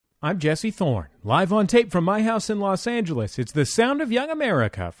I'm Jesse Thorne, live on tape from my house in Los Angeles. It's The Sound of Young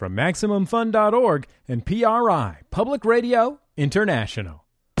America from MaximumFun.org and PRI, Public Radio International.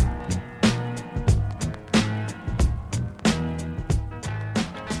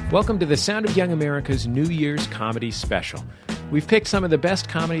 Welcome to The Sound of Young America's New Year's Comedy Special. We've picked some of the best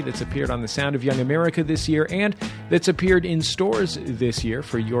comedy that's appeared on The Sound of Young America this year and that's appeared in stores this year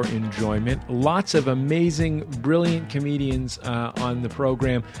for your enjoyment. Lots of amazing, brilliant comedians on the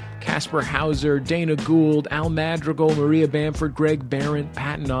program. Casper Hauser, Dana Gould, Al Madrigal, Maria Bamford, Greg Barron,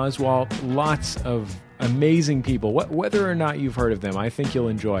 Patton Oswalt. Lots of amazing people. Whether or not you've heard of them, I think you'll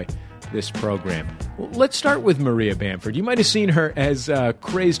enjoy this program. Well, let's start with Maria Bamford. You might have seen her as a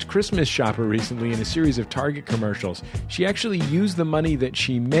crazed Christmas shopper recently in a series of Target commercials. She actually used the money that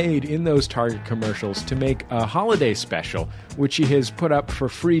she made in those Target commercials to make a holiday special, which she has put up for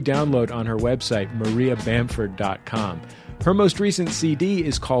free download on her website, mariabamford.com. Her most recent CD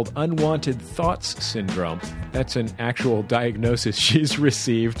is called Unwanted Thoughts Syndrome. That's an actual diagnosis she's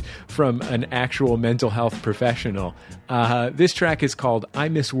received from an actual mental health professional. This track is called I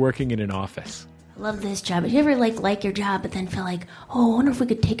Miss Working in an Office. I love this job. Did you ever like your job but then feel like, oh, I wonder if we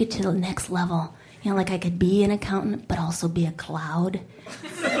could take it to the next level? You know, like I could be an accountant but also be a cloud.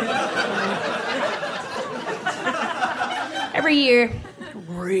 Every year,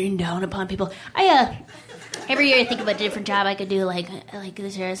 rain down upon people. Every year I think about a different job I could do, like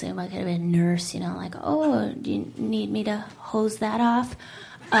this year I think I could have been a nurse, you know, like, oh, do you need me to hose that off?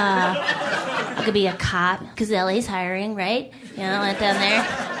 I could be a cop, because LA's hiring, right? You know, like down there.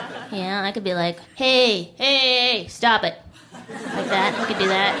 Yeah, I could be like, hey, stop it. Like that, I could do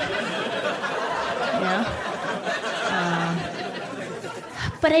that. You know?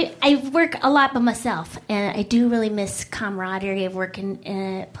 But I work a lot by myself, and I do really miss camaraderie of working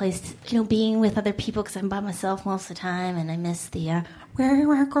in a place, you know, being with other people, because I'm by myself most of the time, and I miss the, where do you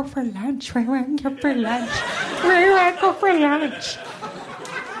want to go for lunch? Where do you want to go for lunch? Where do you want to go for lunch?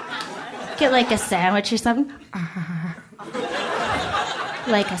 Get like a sandwich or something.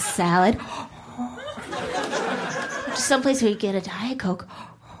 Like a salad. Just someplace where you get a Diet Coke.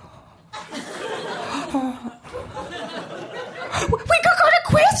 We could go to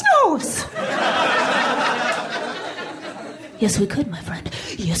Quiznos! Yes, we could, my friend.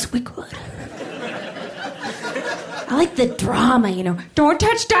 Yes, we could. I like the drama, you know. Don't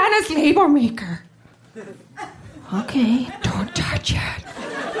touch Donna's label maker. Okay, don't touch it.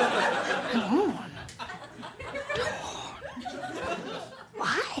 Don't.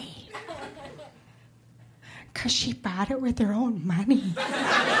 Why? Because she bought it with her own money.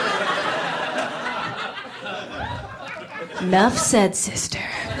 Enough said, sister.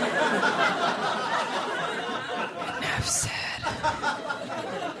 Enough said.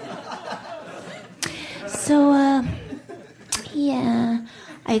 So, yeah,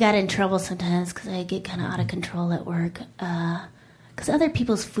 I got in trouble sometimes because I get kind of out of control at work. Because other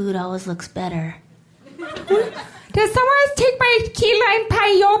people's food always looks better. Did someone take my key lime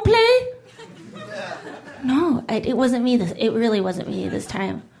pie plate? No, it wasn't me. It really wasn't me this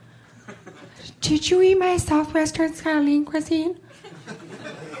time. Did you eat my Southwestern Skyline cuisine?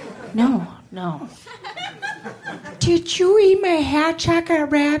 No. Did you eat my hat chocolate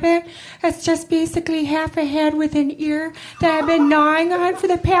rabbit? It's just basically half a head with an ear that I've been gnawing on for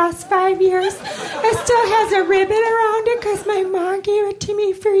the past 5 years. It still has a ribbon around it because my mom gave it to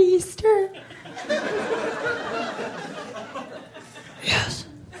me for Easter. Yes.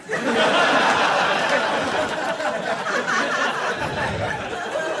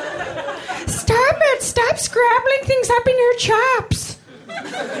 Stop it! Stop scrabbling things up in your chops.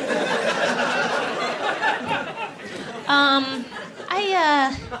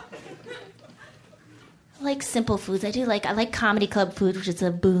 I like simple foods. I like comedy club food, which is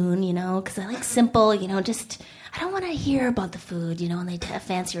a boon, you know, because I like simple, you know, just, I don't want to hear about the food, you know, and they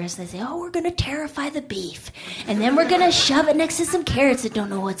fancy restaurants, they say, oh, we're going to terrify the beef, and then we're going to shove it next to some carrots that don't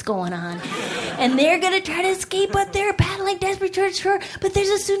know what's going on, and they're going to try to escape what they're paddling desperate towards shore, but there's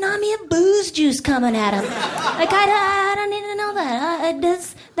a tsunami of booze juice coming at them. Like, I don't need to know that.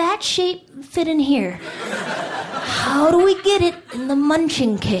 Does that shape fit in here? How do we get it in the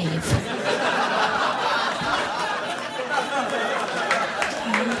munching cave?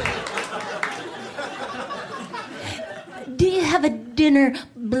 Do you have a dinner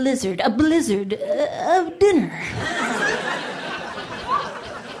blizzard? A blizzard of dinner.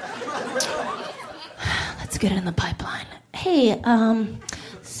 Let's get it in the pipeline. Hey,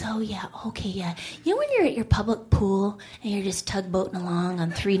 yeah. You know when you're at your public pool and you're just tugboating along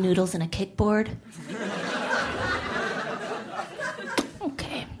on 3 noodles and a kickboard?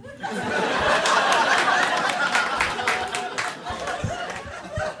 Okay.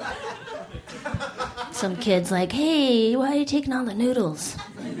 Some kid's like, hey, why are you taking all the noodles?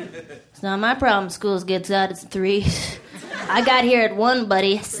 It's not my problem. School gets out at 3. I got here at 1,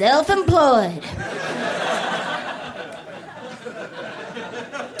 buddy. Self-employed.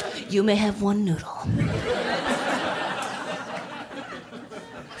 You may have 1 noodle.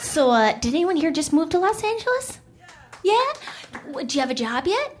 So, did anyone here just move to Los Angeles? Yeah? Do you have a job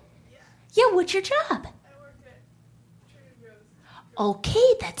yet? Yeah, what's your job? I work at Trader Joe's.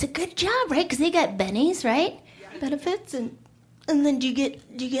 Okay, that's a good job, right? Because they got bennies, right? Yeah. Benefits, and then do you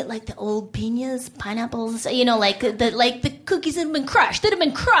get like the old piñas, pineapples, like the cookies that have been crushed. They're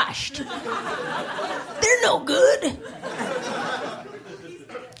no good.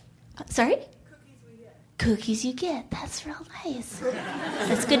 Sorry? Cookies you get. That's real nice.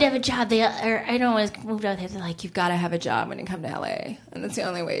 It's good to have a job. I don't always moved out there. They're like, you've got to have a job when you come to LA, and that's the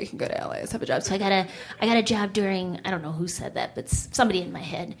only way you can go to LA is have a job. So I got a job during, I don't know who said that, but somebody in my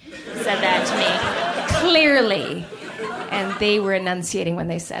head said that to me clearly, and they were enunciating when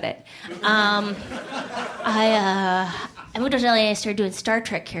they said it. I moved to LA. And I started doing Star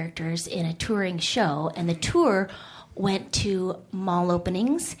Trek characters in a touring show, and the tour went to mall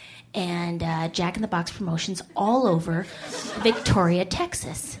openings and Jack in the Box promotions all over Victoria,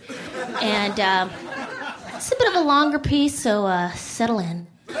 Texas. And it's a bit of a longer piece, so settle in.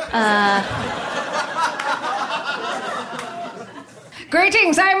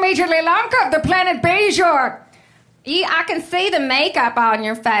 Greetings, I'm Major Lelanka of the planet Bejor. I can see the makeup on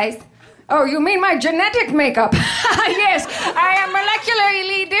your face. Oh, you mean my genetic makeup? Yes, I am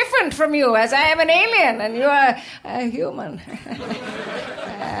molecularly different from you, as I am an alien and you are a human.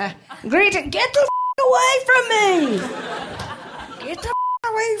 Greeting. Get the away from me! Get the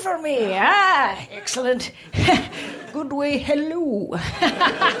away from me! Excellent. Good way, hello.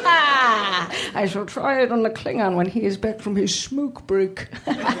 I shall try it on the Klingon when he is back from his smoke break.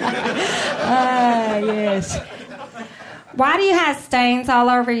 Yes. Why do you have stains all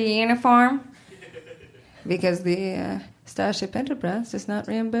over your uniform? Because the Starship Enterprise does not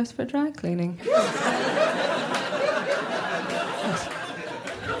reimburse for dry cleaning.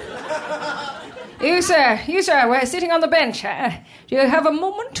 You, sir, we're sitting on the bench. Do you have a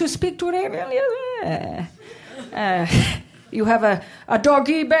moment to speak to an alien? You have a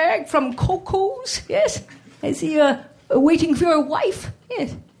doggy bag from Coco's? Yes. I see waiting for your wife?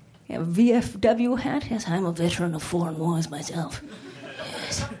 Yes. A VFW hat? Yes, I'm a veteran of foreign wars myself.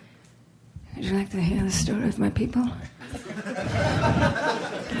 Yes. Would you like to hear the story of my people?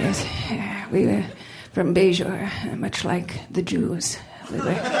 Yes, we were from Bejor, much like the Jews. We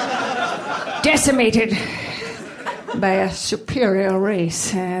were decimated by a superior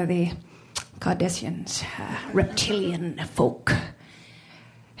race, the Cardassians, reptilian folk.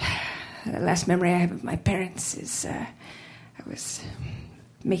 The last memory I have of my parents is I was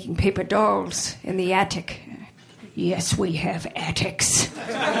making paper dolls in the attic. Yes, we have attics.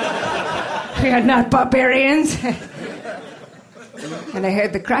 We are not barbarians. And I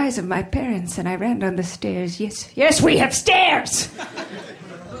heard the cries of my parents, and I ran down the stairs. Yes, we have stairs!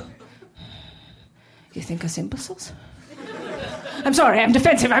 You think us imbeciles? I'm sorry, I'm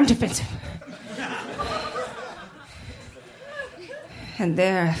defensive. And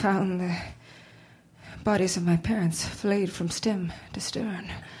there I found the bodies of my parents flayed from stem to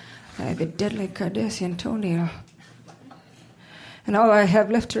stern by the deadly Cardassian toenail. And all I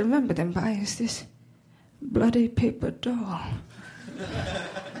have left to remember them by is this bloody paper doll.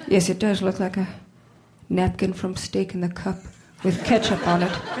 Yes, it does look like a napkin from Steak in the Cup with ketchup on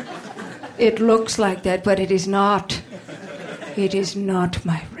it. It looks like that, but it is not. It is not,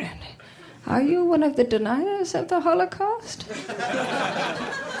 my friend. Are you one of the deniers of the Holocaust?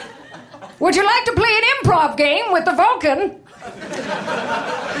 Would you like to play an improv game with the Vulcan?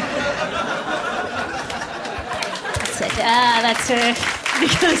 That's it. That's it.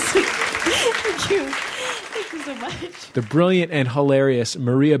 Thank you. Thank you so much. The brilliant and hilarious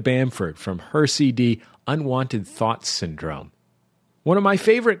Maria Bamford from her CD, Unwanted Thoughts Syndrome. One of my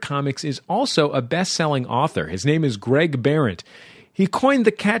favorite comics is also a best-selling author. His name is Greg Behrendt. He coined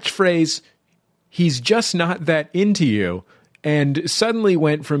the catchphrase, "He's just not that into you," and suddenly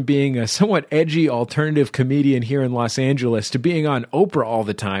went from being a somewhat edgy alternative comedian here in Los Angeles to being on Oprah all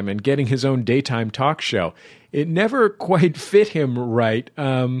the time and getting his own daytime talk show. It never quite fit him right,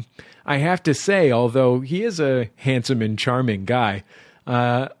 I have to say, although he is a handsome and charming guy.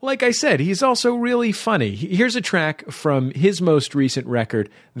 Like I said, he's also really funny. Here's a track from his most recent record,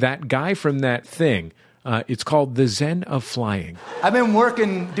 That Guy from That Thing. It's called The Zen of Flying. I've been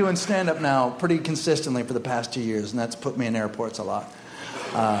doing stand-up now pretty consistently for the past 2 years, and that's put me in airports a lot.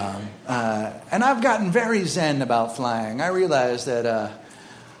 And I've gotten very zen about flying. I realize that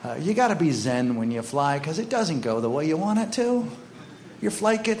You got to be zen when you fly because it doesn't go the way you want it to. Your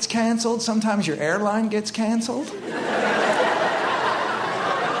flight gets canceled. Sometimes your airline gets canceled.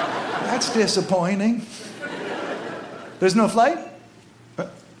 That's disappointing. There's no flight?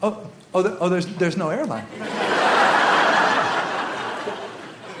 There's no airline.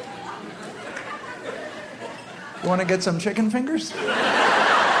 You want to get some chicken fingers?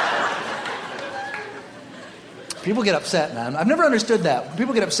 People get upset, man. I've never understood that. When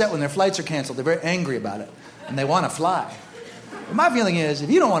people get upset when their flights are canceled, they're very angry about it, and they want to fly. But my feeling is,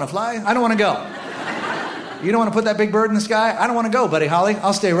 if you don't want to fly, I don't want to go. You don't want to put that big bird in the sky? I don't want to go, buddy Holly.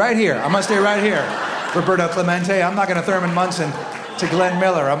 I'll stay right here. I'm going to stay right here. Roberto Clemente, I'm not going to Thurman Munson to Glenn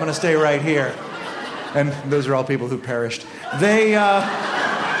Miller. I'm going to stay right here. And those are all people who perished. They,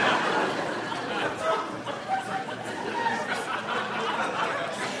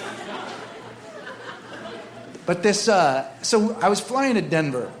 But this, so I was flying to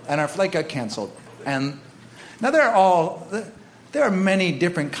Denver, and our flight got canceled. And now there are many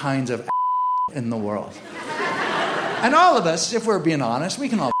different kinds of in the world. And all of us, if we're being honest, we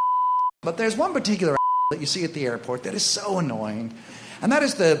can all but there's one particular that you see at the airport that is so annoying. And that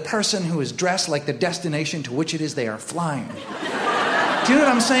is the person who is dressed like the destination to which it is they are flying. Do you know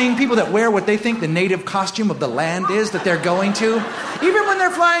what I'm saying? People that wear what they think the native costume of the land is that they're going to, even when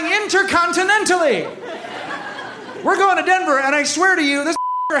they're flying intercontinentally. We're going to Denver, and I swear to you, this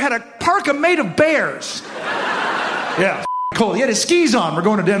had a parka made of bears. Yeah, cold. He had his skis on. We're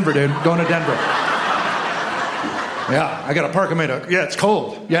going to Denver, dude. Going to Denver. Yeah, I got a parka made of... Yeah, it's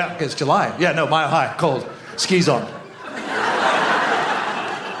cold. Yeah, it's July. Yeah, no, mile high. Cold. Skis on.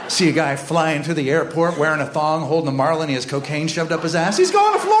 See a guy flying through the airport wearing a thong, holding a marlin. He has cocaine shoved up his ass. He's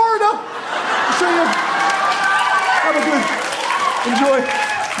going to Florida. So you have a good...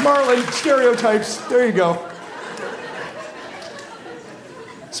 Enjoy marlin stereotypes. There you go.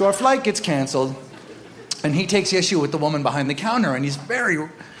 So our flight gets canceled, and he takes issue with the woman behind the counter, and he's very,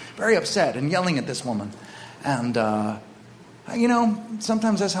 very upset and yelling at this woman. And,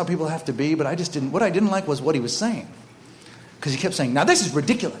 sometimes that's how people have to be, but what I didn't like was what he was saying. Because he kept saying, now this is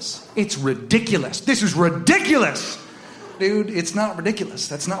ridiculous. It's ridiculous. This is ridiculous. Dude, it's not ridiculous.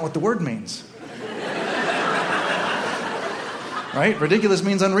 That's not what the word means. Right? Ridiculous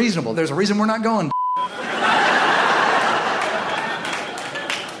means unreasonable. There's a reason we're not going.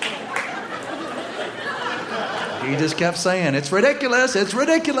 He just kept saying, it's ridiculous, it's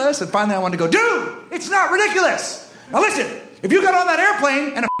ridiculous. And finally I wanted to go, dude, it's not ridiculous. Now listen, if you got on that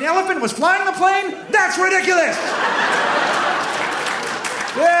airplane and an elephant was flying the plane, that's ridiculous.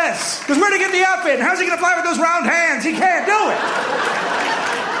 Yes, because where'd he get the outfit? And how's he going to fly with those round hands? He can't do it.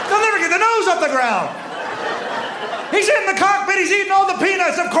 They'll never get the nose off the ground. He's in the cockpit, he's eating all the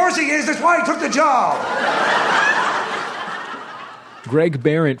peanuts. Of course he is, that's why he took the job. Greg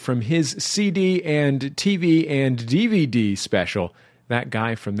Behrendt from his CD and TV and DVD special, That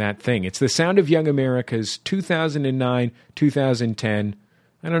Guy from That Thing. It's the Sound of Young America's 2009, 2010.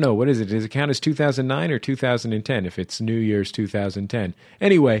 I don't know, what is it? Does it count as 2009 or 2010 if it's New Year's 2010?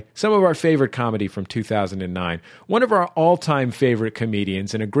 Anyway, some of our favorite comedy from 2009. One of our all-time favorite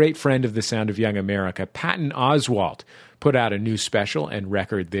comedians and a great friend of the Sound of Young America, Patton Oswalt, put out a new special and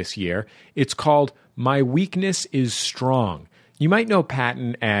record this year. It's called My Weakness is Strong. You might know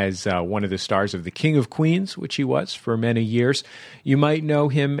Patton as one of the stars of The King of Queens, which he was for many years. You might know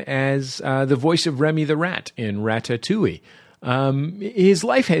him as the voice of Remy the Rat in Ratatouille. His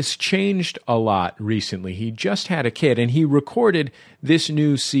life has changed a lot recently. He just had a kid, and he recorded this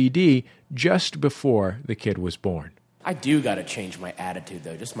new CD just before the kid was born. I do got to change my attitude,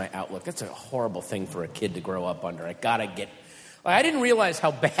 though, just my outlook. That's a horrible thing for a kid to grow up under. I didn't realize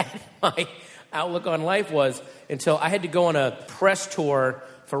how bad my outlook on life was until I had to go on a press tour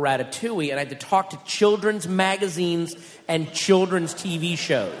for Ratatouille, and I had to talk to children's magazines and children's TV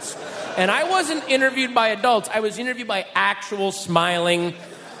shows. And I wasn't interviewed by adults. I was interviewed by actual smiling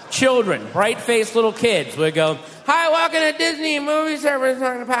children, bright-faced little kids would go, "Hi, welcome to Disney Movie Service,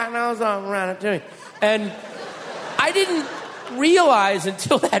 talking to Patton Oswalt from Ratatouille." And I didn't realize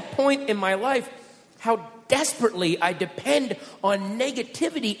until that point in my life how desperately I depend on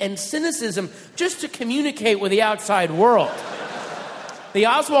negativity and cynicism just to communicate with the outside world. The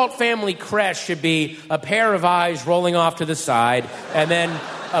Oswalt family crest should be a pair of eyes rolling off to the side, and then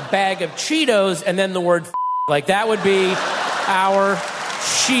a bag of Cheetos, and then the word f***. Like, that would be our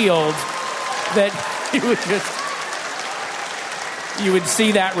shield that you would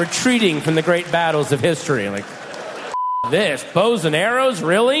see that retreating from the great battles of history. Like, this, bows and arrows,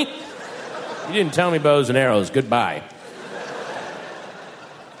 really? You didn't tell me bows and arrows. Goodbye.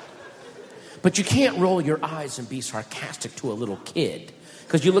 But you can't roll your eyes and be sarcastic to a little kid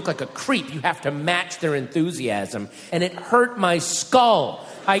because you look like a creep. You have to match their enthusiasm. And it hurt my skull.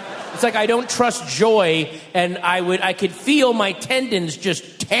 It's like I don't trust joy, and I could feel my tendons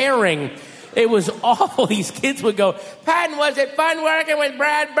just tearing. It was awful. These kids would go, Patton, was it fun working with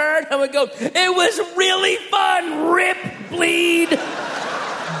Brad Bird? I would go, it was really fun. Rip, bleed,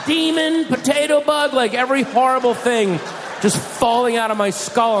 demon, potato bug, like every horrible thing just falling out of my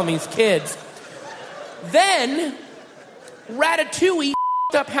skull on these kids. Then, Ratatouille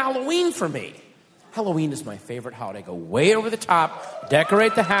up Halloween for me. Halloween is my favorite holiday. Go way over the top,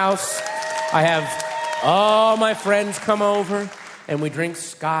 decorate the house. I have all my friends come over, and we drink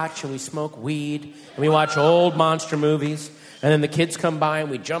scotch, and we smoke weed, and we watch old monster movies. And then the kids come by, and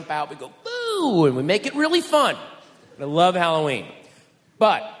we jump out, we go, boo, and we make it really fun. I love Halloween.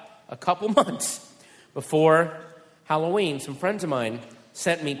 But a couple months before Halloween, some friends of mine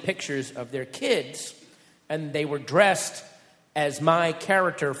sent me pictures of their kids, and they were dressed as my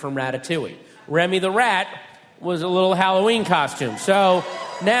character from Ratatouille. Remy the Rat was a little Halloween costume. So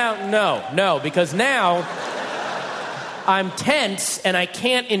now, no, because now I'm tense and I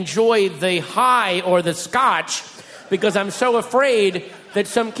can't enjoy the high or the scotch because I'm so afraid that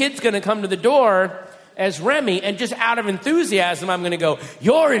some kid's going to come to the door as Remy, and just out of enthusiasm, I'm going to go,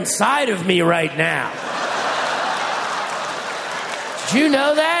 you're inside of me right now. Did you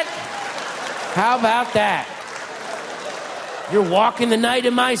know that? How about that? You're walking the night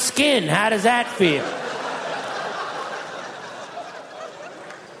in my skin. How does that feel?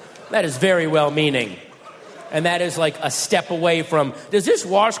 That is very well-meaning. And that is like a step away from, does this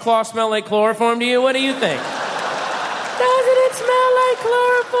washcloth smell like chloroform to you? What do you think? Doesn't it smell like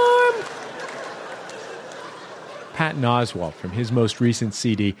chloroform? Patton Oswalt from his most recent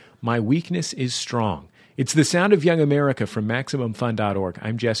CD, My Weakness is Strong. It's The Sound of Young America from MaximumFun.org.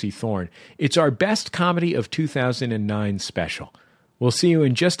 I'm Jesse Thorne. It's our Best Comedy of 2009 special. We'll see you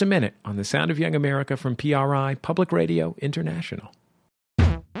in just a minute on The Sound of Young America from PRI, Public Radio International.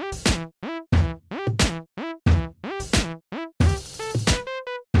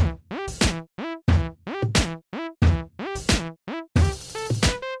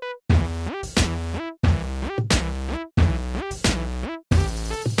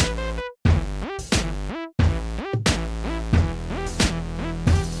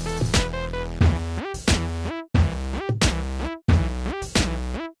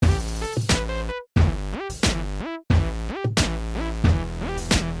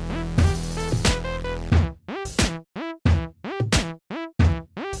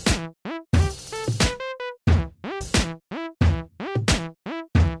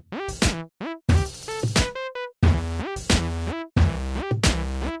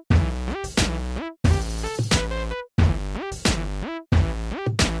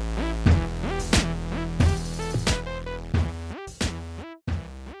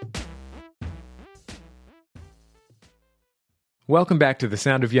 Welcome back to the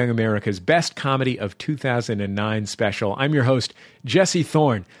Sound of Young America's Best Comedy of 2009 special. I'm your host, Jesse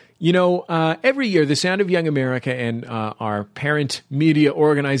Thorne. You know, every year, the Sound of Young America and our parent media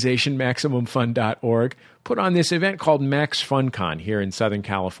organization, MaximumFun.org, put on this event called Max FunCon here in Southern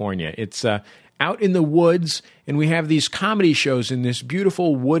California. It's out in the woods, and we have these comedy shows in this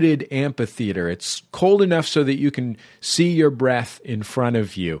beautiful wooded amphitheater. It's cold enough so that you can see your breath in front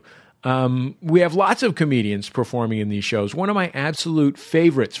of you. We have lots of comedians performing in these shows. One of my absolute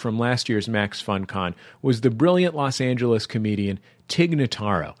favorites from last year's Max FunCon was the brilliant Los Angeles comedian Tig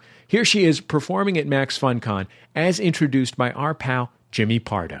Notaro. Here she is performing at Max FunCon as introduced by our pal Jimmy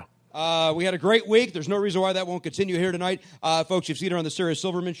Pardo. We had a great week. There's no reason why that won't continue here tonight. Folks, you've seen her on the Sarah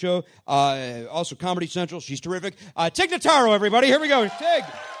Silverman Show. Also Comedy Central. She's terrific. Tig Notaro, everybody. Here we go. Tig.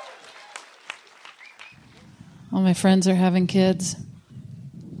 All my friends are having kids.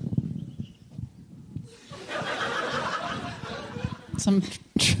 Some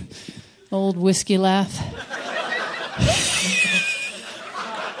old whiskey laugh.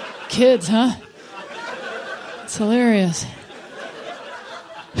 Kids, huh? It's hilarious.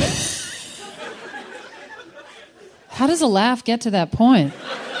 How does a laugh get to that point?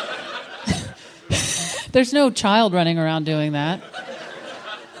 There's no child running around doing that.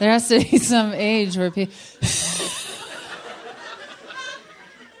 There has to be some age where people...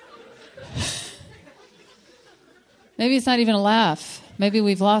 Maybe it's not even a laugh. Maybe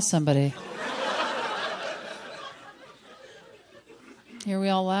we've lost somebody. Here we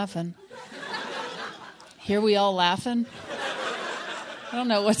all laughing. Here we all laughing? I don't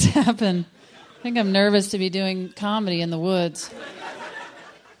know what's happened. I think I'm nervous to be doing comedy in the woods.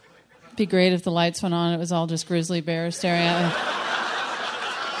 It'd be great if the lights went on and it was all just grizzly bears staring at me.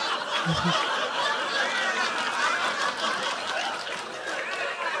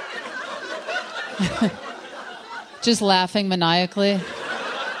 Just laughing maniacally,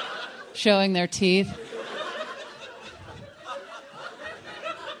 showing their teeth.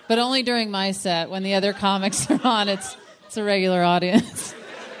 But only during my set. When the other comics are on, it's a regular audience.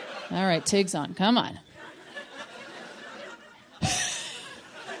 All right, Tig's on. Come on.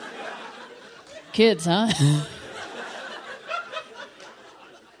 Kids, huh?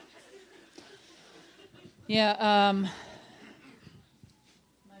 Yeah, my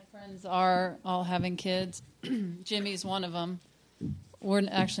friends are all having kids. Jimmy's one of them. We're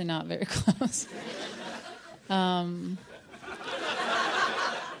actually not very close. And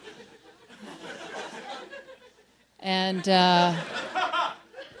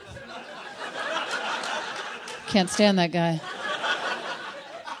can't stand that guy.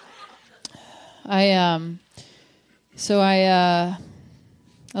 I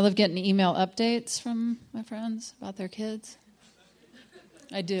love getting email updates from my friends about their kids.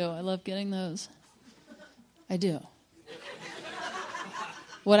 I do. I love getting those. I do.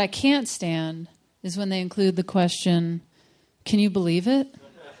 What I can't stand is when they include the question, can you believe it?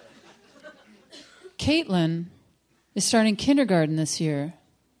 Caitlin is starting kindergarten this year.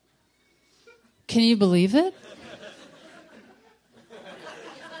 Can you believe it?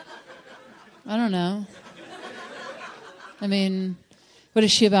 I don't know. I mean, what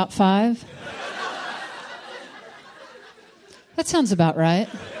is she, about 5? That sounds about right.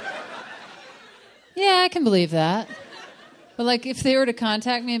 Yeah, I can believe that. But, like, if they were to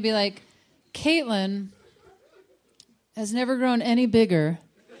contact me and be like, Caitlin has never grown any bigger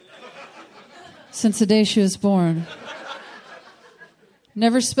since the day she was born.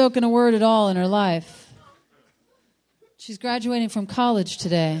 Never spoken a word at all in her life. She's graduating from college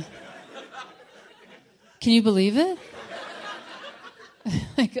today. Can you believe it?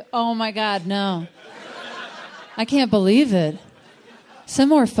 Like, oh my God, no. I can't believe it. Send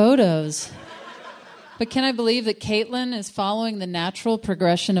more photos. But can I believe that Caitlin is following the natural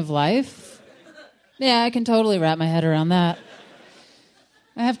progression of life? Yeah, I can totally wrap my head around that.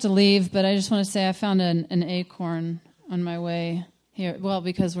 I have to leave, but I just want to say I found an acorn on my way here. Well,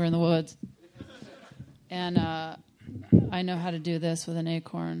 because we're in the woods. And I know how to do this with an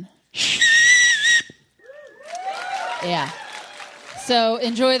acorn. Yeah. So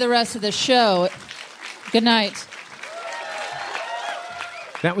enjoy the rest of the show. Good night.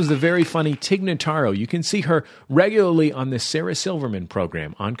 That was the very funny Tig Notaro. You can see her regularly on the Sarah Silverman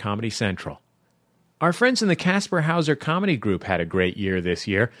program on Comedy Central. Our friends in the Casper Hauser Comedy Group had a great year this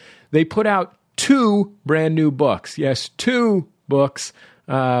year. They put out 2 brand new books. Yes, 2 books.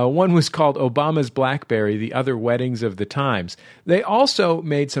 One was called Obama's Blackberry, the other Weddings of the Times. They also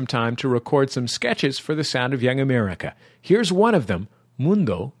made some time to record some sketches for the Sound of Young America. Here's one of them,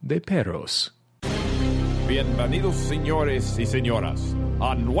 Mundo de Perros. Bienvenidos, señores y señoras,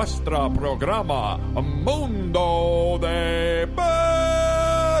 a nuestro programa Mundo de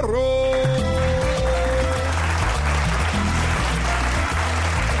Perros.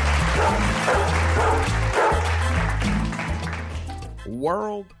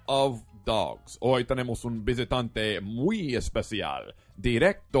 World of Dogs. Hoy tenemos un visitante muy especial,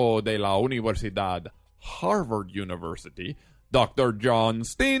 directo de la Universidad Harvard University, Dr. John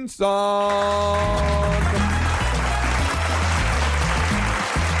Stinson.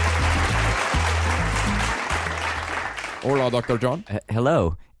 Hola, Dr. John.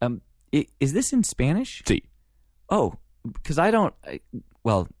 Hello. Is this in Spanish? Sí. Oh, because I don't...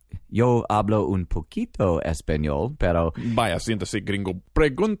 well, yo hablo un poquito español, pero... Vaya, siéntese, gringo.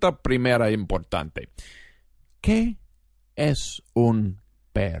 Pregunta primera importante. ¿Qué es un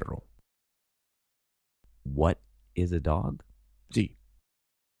perro? What is a dog? Sí.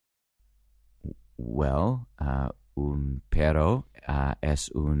 Well, un perro es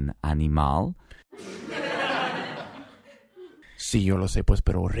un animal. Sí, yo lo sé, pues,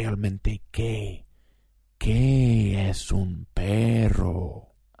 pero realmente, ¿qué? ¿Qué es un perro?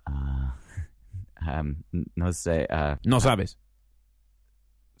 No sé. ¿No sabes?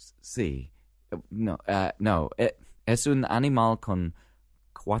 Sí. No, no. Es un animal con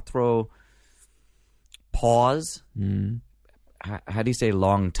 4 paws. How do you say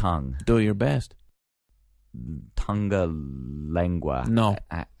long tongue? Do your best. Tunga lengua. No.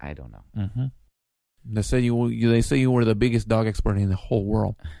 I don't know. Mm-hmm. They say you were the biggest dog expert in the whole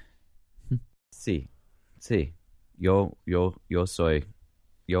world. Sí. Yo soy.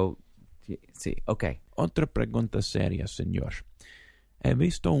 Sí, okay. Otra pregunta seria, señor. He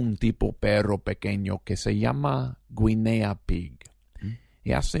visto un tipo perro pequeño que se llama Guinea Pig.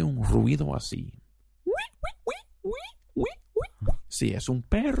 Y hace un ruido así. Sí, es un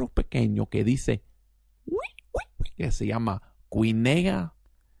perro pequeño que dice que se llama Guinea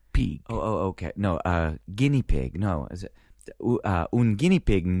pig. Okay. No, guinea pig. No. Un guinea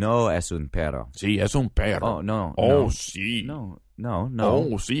pig no es un perro. Sí, es un perro. Oh, no. Oh, sí. No.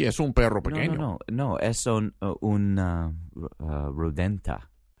 Oh, sí, es un perro pequeño. No, es un rodenta.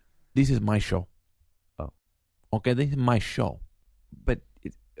 This is my show. Oh. Okay, this is my show. But,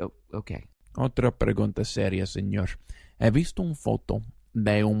 okay. Otra pregunta seria, señor. He visto una foto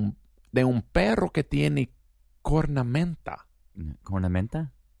de un perro que tiene cornamenta.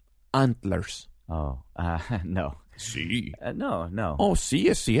 ¿Cornamenta? Antlers. Oh, no. Sí. No. Oh, sí,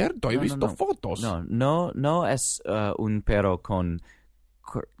 es cierto. He visto fotos. No es un perro con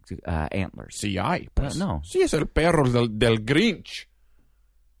antlers. Sí hay, pues. No. Sí, es el perro del Grinch.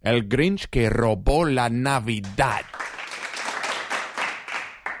 El Grinch que robó la Navidad.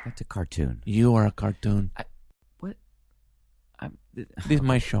 That's a cartoon. You are a cartoon. What? This is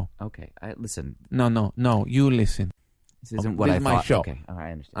my show. Okay, listen. No, you listen. This isn't what this I is my thought. show. Okay, all right,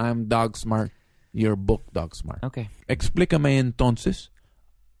 I understand. I'm dog smart. You're book dog smart. Okay. Explícame entonces,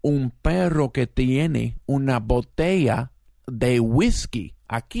 un perro que tiene una botella de whisky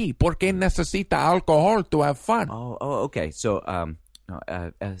aquí, ¿por qué necesita alcohol to have fun? Oh, okay. So,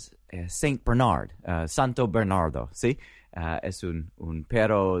 Saint Bernard, Santo Bernardo, ¿sí? Es un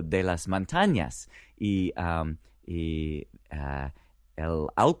perro de las montañas y el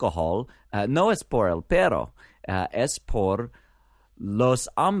alcohol no es por el perro, es por los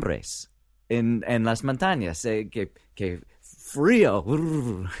hombres en las montañas, que frío.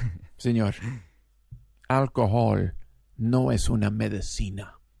 Señor, alcohol no es una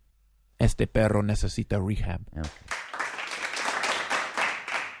medicina. Este perro necesita rehab. Okay.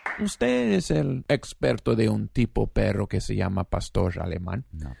 Usted es el experto de un tipo perro que se llama pastor alemán.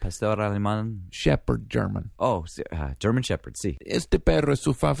 No, pastor alemán. Shepherd German. Oh, German Shepherd, sí. Este perro es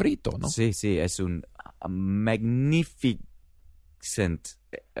su favorito, ¿no? Sí, es un magnificent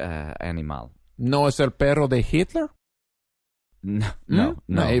animal. ¿No es el perro de Hitler? No.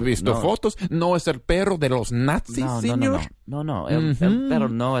 He visto fotos. ¿No es el perro de los nazis, señor? No. El perro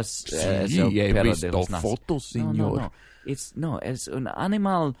no es el he perro visto de los nazis. fotos, señor. No. Es un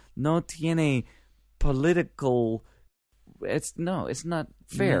animal, no tiene political. It's not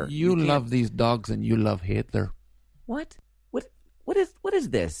fair. You love these dogs and you love Hitler. What is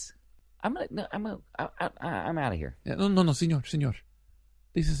this? I'm out of here. No, señor.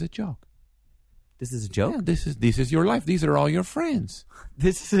 This is a joke. This is a joke? Yeah, this is your life. These are all your friends.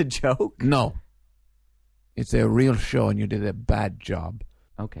 This is a joke? No. It's a real show and you did a bad job.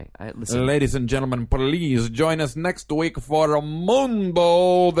 Okay, listen. Ladies and gentlemen, please join us next week for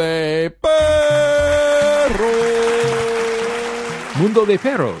Mundo de Perros. Mundo de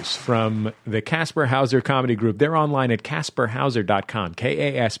Perros from the Casper Hauser Comedy Group. They're online at casperhauser.com,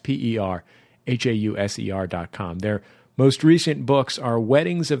 KASPERHAUSER.com. Their most recent books are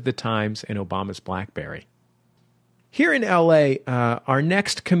Weddings of the Times and Obama's BlackBerry. Here in LA, our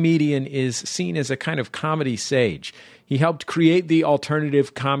next comedian is seen as a kind of comedy sage. He helped create the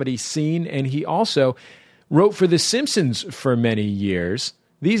alternative comedy scene, and he also wrote for The Simpsons for many years.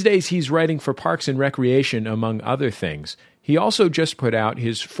 These days, he's writing for Parks and Recreation, among other things. He also just put out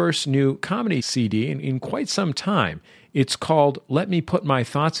his first new comedy CD in quite some time. It's called Let Me Put My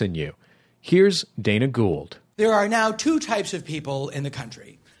Thoughts in You. Here's Dana Gould. There are now two types of people in the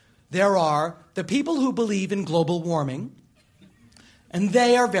country. There are the people who believe in global warming, and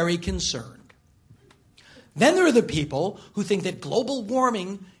they are very concerned. Then there are the people who think that global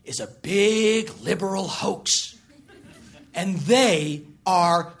warming is a big liberal hoax, and they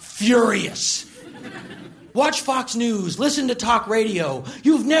are furious. Watch Fox News, listen to talk radio.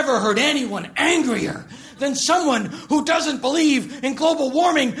 You've never heard anyone angrier than someone who doesn't believe in global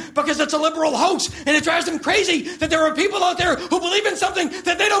warming because it's a liberal hoax, and it drives them crazy that there are people out there who believe in something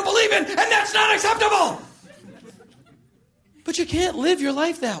that they don't believe in, and that's not acceptable. But you can't live your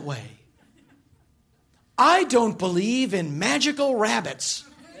life that way. I don't believe in magical rabbits,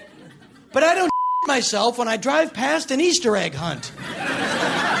 but I don't myself when I drive past an Easter egg hunt.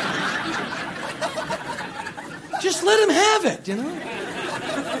 Just let him have it, you know?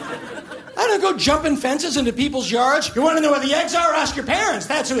 I don't go jumping fences into people's yards. You want to know where the eggs are? Ask your parents.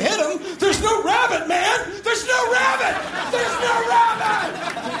 That's who hit them. There's no rabbit, man. There's no rabbit. There's no rabbit.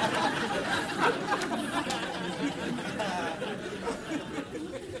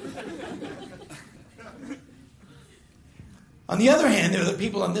 On the other hand, there are the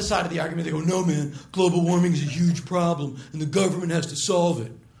people on this side of the argument that go, no, man, global warming is a huge problem, and the government has to solve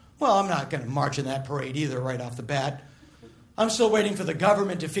it. Well, I'm not going to march in that parade either right off the bat. I'm still waiting for the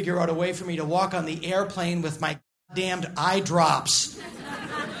government to figure out a way for me to walk on the airplane with my damned eye drops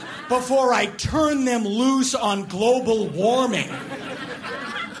before I turn them loose on global warming.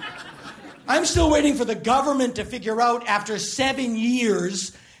 I'm still waiting for the government to figure out after 7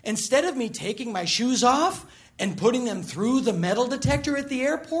 years, instead of me taking my shoes off and putting them through the metal detector at the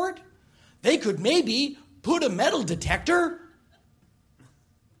airport, they could maybe put a metal detector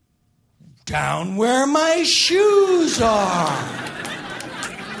down where my shoes are.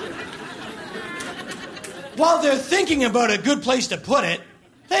 While they're thinking about a good place to put it,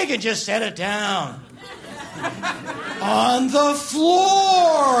 they can just set it down on the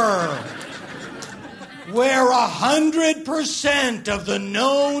floor, where 100% of the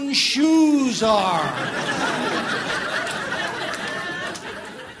known shoes are.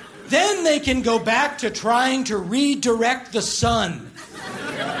 Then they can go back to trying to redirect the sun.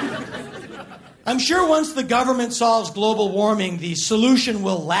 I'm sure once the government solves global warming, the solution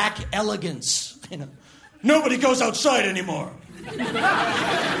will lack elegance. Nobody goes outside anymore.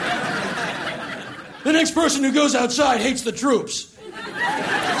 The next person who goes outside hates the troops.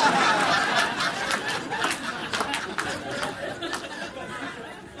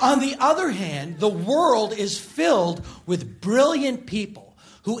 On the other hand, the world is filled with brilliant people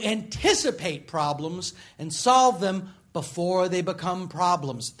who anticipate problems and solve them before they become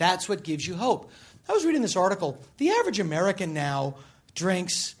problems. That's what gives you hope. I was reading this article. The average American now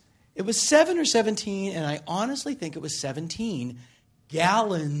drinks, it was 7 or 17, and I honestly think it was 17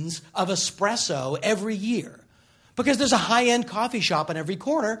 gallons of espresso every year. Because there's a high-end coffee shop on every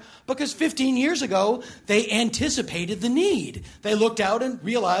corner, because 15 years ago, they anticipated the need. They looked out and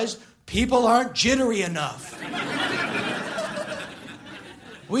realized people aren't jittery enough.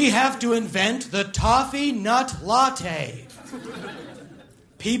 We have to invent the toffee nut latte.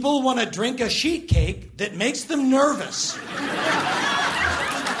 People want to drink a sheet cake that makes them nervous.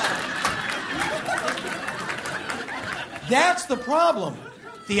 That's the problem.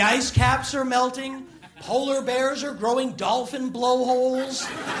 The ice caps are melting. Polar bears are growing dolphin blowholes.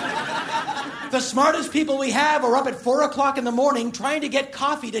 The smartest people we have are up at 4 o'clock in the morning trying to get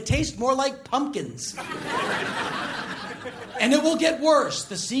coffee to taste more like pumpkins. And it will get worse.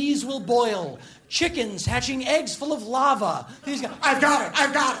 The seas will boil. Chickens hatching eggs full of lava. These guys, I've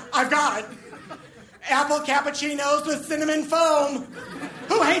got it. Apple cappuccinos with cinnamon foam.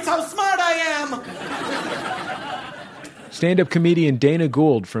 Who hates how smart I am? Stand-up comedian Dana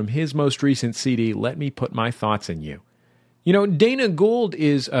Gould from his most recent CD, Let Me Put My Thoughts in You. You know, Dana Gould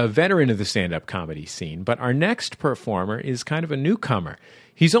is a veteran of the stand-up comedy scene, but our next performer is kind of a newcomer.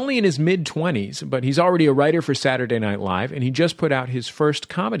 He's only in his mid-20s, but he's already a writer for Saturday Night Live, and he just put out his first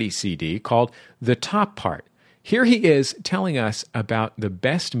comedy CD called The Top Part. Here he is telling us about the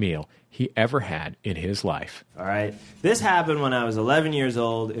best meal he ever had in his life. All right. This happened when I was 11 years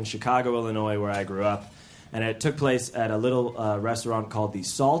old in Chicago, Illinois, where I grew up. And it took place at a little restaurant called the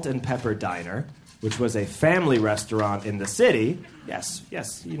Salt and Pepper Diner, which was a family restaurant in the city. Yes,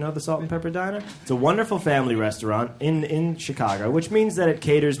 you know the Salt and Pepper Diner? It's a wonderful family restaurant in Chicago, which means that it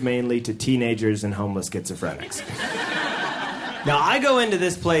caters mainly to teenagers and homeless schizophrenics. Now, I go into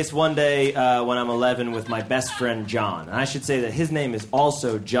this place one day when I'm 11 with my best friend, John. And I should say that his name is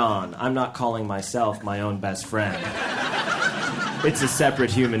also John. I'm not calling myself my own best friend. It's a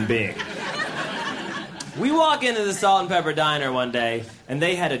separate human being. We walk into the Salt and Pepper Diner one day, and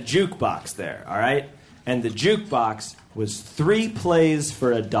they had a jukebox there, all right? And the jukebox was 3 plays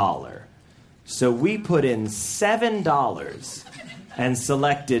for $1. So we put in $7 and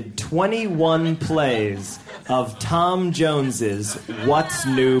selected 21 plays of Tom Jones's What's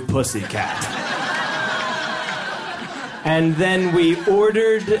New Pussycat. And then we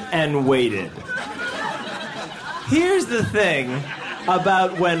ordered and waited. Here's the thing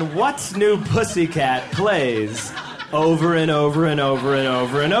about when What's New Pussycat plays over and over and over and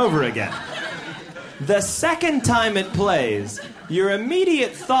over and over again. The second time it plays, your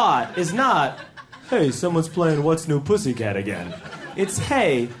immediate thought is not, hey, someone's playing What's New Pussycat again. It's,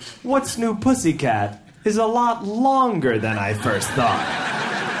 hey, What's New Pussycat is a lot longer than I first thought.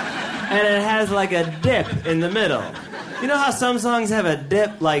 And it has like a dip in the middle. You know how some songs have a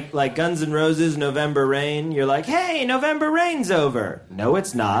dip, like Guns N' Roses' November Rain? You're like, hey, November Rain's over. No,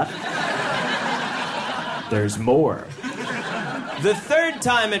 it's not. There's more. The third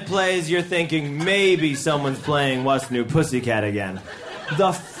time it plays, you're thinking maybe someone's playing What's New Pussycat again.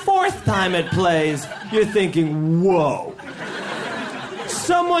 The fourth time it plays, you're thinking, whoa.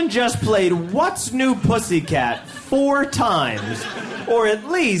 Someone just played What's New Pussycat 4 times, or at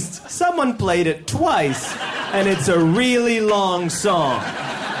least someone played it twice, and it's a really long song.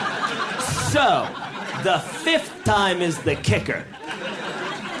 So, the 5th time is the kicker.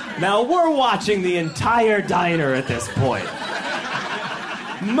 Now, we're watching the entire diner at this point.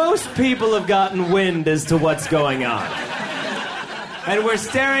 Most people have gotten wind as to what's going on. And we're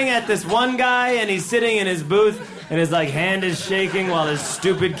staring at this one guy, and he's sitting in his booth, and his like hand is shaking while his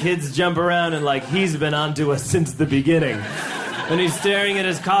stupid kids jump around, and like he's been onto us since the beginning. And he's staring at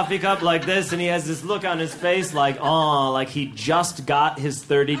his coffee cup like this, and he has this look on his face like, oh, like he just got his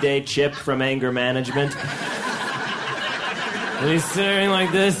 30-day chip from anger management. And he's staring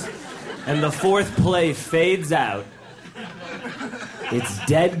like this, and the fourth play fades out. It's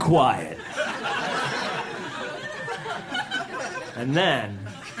dead quiet. And then,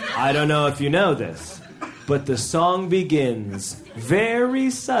 I don't know if you know this, but the song begins very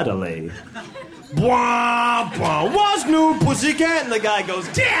subtly. Bwah, bwah, what's new, pussycat? And the guy goes,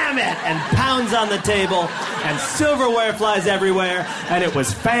 damn it! And pounds on the table, and silverware flies everywhere, and it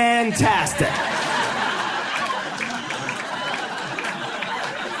was fantastic.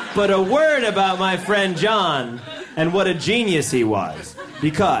 But a word about my friend John and what a genius he was.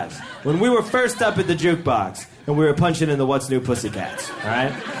 Because when we were first up at the jukebox and we were punching in the What's New Pussycats, all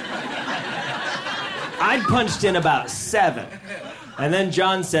right? I'd punched in about 7. And then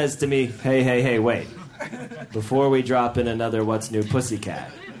John says to me, hey, wait. Before we drop in another What's New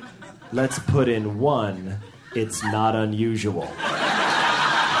Pussycat, let's put in one It's Not Unusual.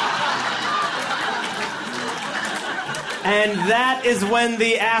 And that is when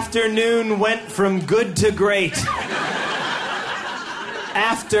the afternoon went from good to great.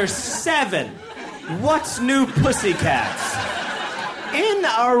 After 7 What's New Pussycats in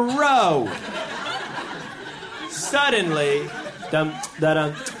a row, suddenly, dum da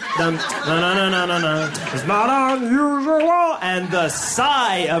dum dum na na na na na na. It's not unusual, and the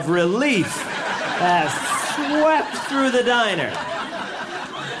sigh of relief has swept through the diner.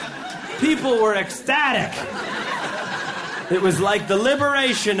 People were ecstatic. It was like the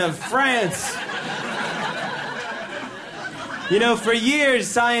liberation of France. You know, for years,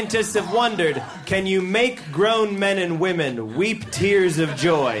 scientists have wondered, can you make grown men and women weep tears of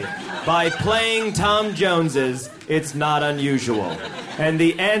joy by playing Tom Jones's It's Not Unusual? And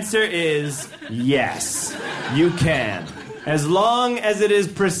the answer is yes, you can. As long as it is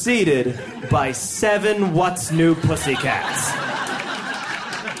preceded by 7 What's New Pussycats.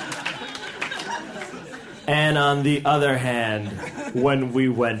 And on the other hand, when we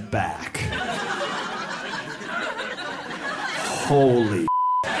went back, holy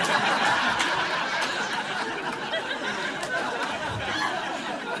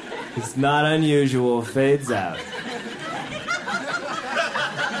It's Not Unusual fades out.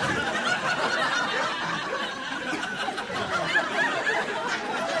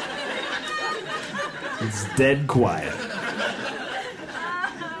 It's dead quiet.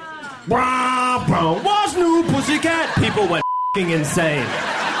 What's new, pussycat? People went f***ing insane.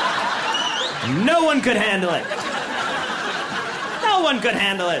 No one could handle it. No one could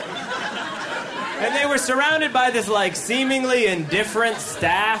handle it. And they were surrounded by this, like, seemingly indifferent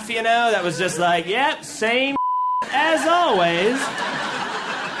staff, you know, that was just like, yep, same as always.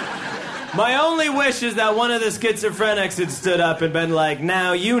 My only wish is that one of the schizophrenics had stood up and been like,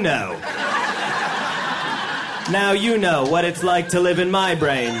 now you know. Now you know what it's like to live in my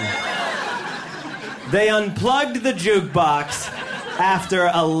brain. They unplugged the jukebox after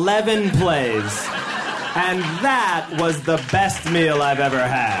 11 plays. And that was the best meal I've ever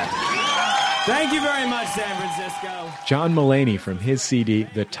had. Thank you very much, San Francisco. John Mulaney from his CD,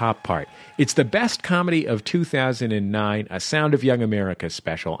 The Top Part. It's the best comedy of 2009, a Sound of Young America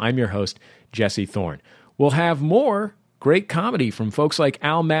special. I'm your host, Jesse Thorne. We'll have more great comedy from folks like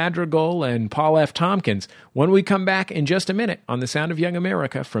Al Madrigal and Paul F. Tompkins when we come back in just a minute on the Sound of Young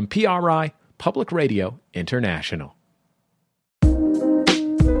America from PRI, Public Radio International.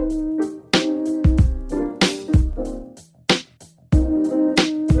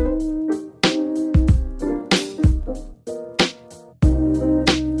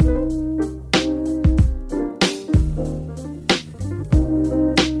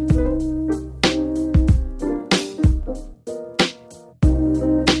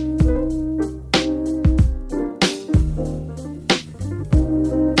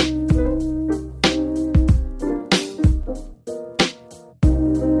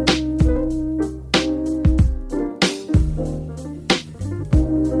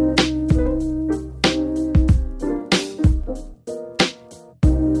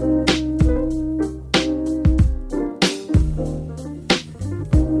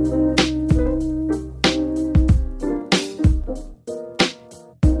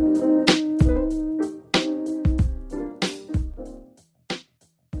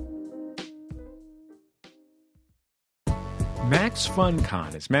 Max Fun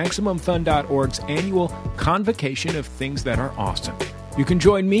Con is MaximumFun.org's annual convocation of things that are awesome. You can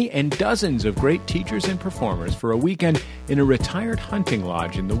join me and dozens of great teachers and performers for a weekend in a retired hunting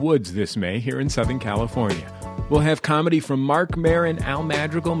lodge in the woods this May here in Southern California. We'll have comedy from Mark Maron, Al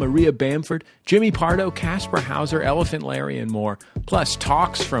Madrigal, Maria Bamford, Jimmy Pardo, Casper Hauser, Elephant Larry, and more. Plus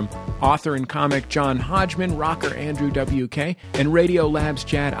talks from author and comic John Hodgman, rocker Andrew W.K., and Radio Lab's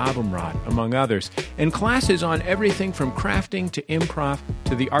Jad Abumrad, among others. And classes on everything from crafting to improv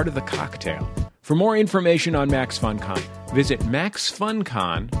to the art of the cocktail. For more information on Max FunCon, visit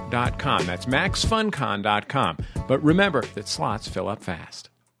maxfuncon.com. That's maxfuncon.com. But remember that slots fill up fast.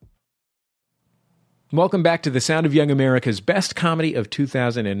 Welcome back to the Sound of Young America's Best Comedy of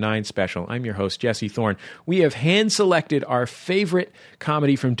 2009 special. I'm your host, Jesse Thorne. We have hand-selected our favorite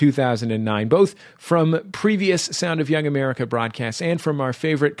comedy from 2009, both from previous Sound of Young America broadcasts and from our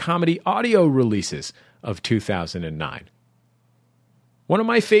favorite comedy audio releases of 2009. One of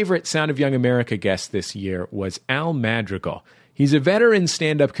my favorite Sound of Young America guests this year was Al Madrigal. He's a veteran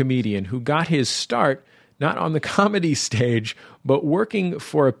stand-up comedian who got his start not on the comedy stage, but working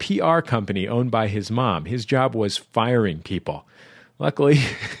for a PR company owned by his mom. His job was firing people. Luckily,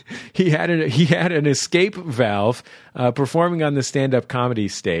 he had an escape valve performing on the stand-up comedy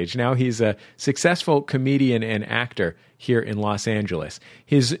stage. Now he's a successful comedian and actor here in Los Angeles.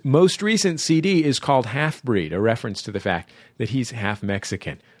 His most recent CD is called Half Breed, a reference to the fact that he's half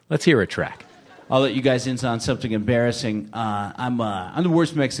Mexican. Let's hear a track. I'll let you guys in on something embarrassing. I'm the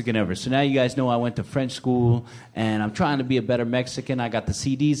worst Mexican ever. So now you guys know I went to French school, and I'm trying to be a better Mexican. I got the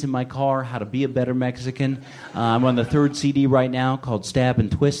CDs in my car, How to Be a Better Mexican. I'm on the third CD right now called Stab and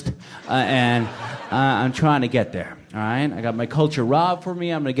Twist, and I'm trying to get there. All right, I got my culture robbed for me.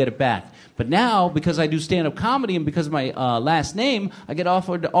 I'm going to get it back. But now, because I do stand-up comedy and because of my last name, I get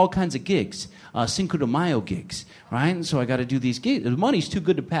offered all kinds of gigs, Cinco de Mayo gigs, right? And so I got to do these gigs. The money's too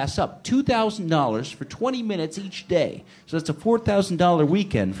good to pass up. $2,000 for 20 minutes each day. So that's a $4,000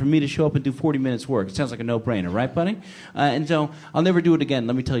 weekend for me to show up and do 40 minutes work. It sounds like a no-brainer, right, buddy? And so I'll never do it again.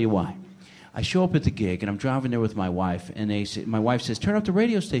 Let me tell you why. I show up at the gig, and I'm driving there with my wife, and my wife says, turn up the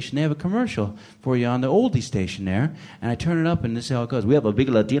radio station. They have a commercial for you on the oldie station there. And I turn it up, and this is how it goes. We have a big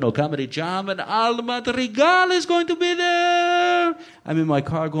Latino comedy jam, and Al Madrigal is going to be there. I'm in my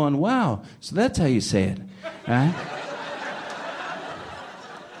car going, wow. So that's how you say it, right?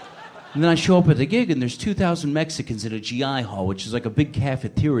 And then I show up at the gig, and there's 2,000 Mexicans in a GI hall, which is like a big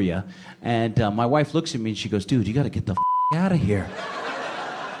cafeteria. And my wife looks at me, and she goes, dude, you got to get the out of here.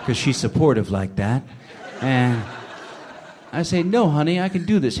 Because she's supportive like that. And I say, no, honey, I can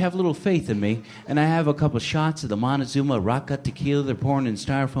do this. Have a little faith in me. And I have a couple shots of the Montezuma Rocca tequila they're pouring in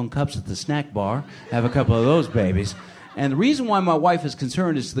styrofoam cups at the snack bar. Have a couple of those babies. And the reason why my wife is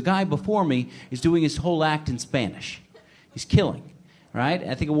concerned is the guy before me is doing his whole act in Spanish. He's killing, right?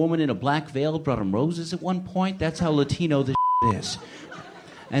 I think a woman in a black veil brought him roses at one point. That's how Latino this is.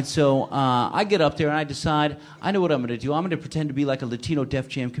 And so I get up there and I decide, I know what I'm going to do. I'm going to pretend to be like a Latino Def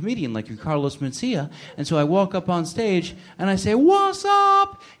Jam comedian, like your Carlos Mencia. And so I walk up on stage and I say, what's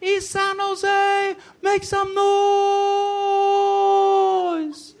up, East San Jose? Make some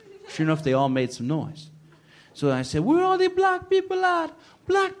noise. Sure enough, they all made some noise. So I said, where are the black people at?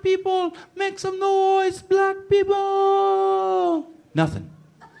 Black people, make some noise, black people. Nothing.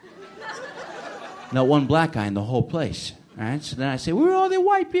 Not one black guy in the whole place. All right, so then I say, where are the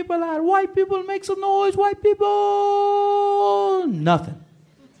white people at? White people, make some noise, white people. Nothing.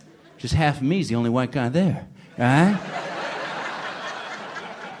 Just half of me is the only white guy there. All right?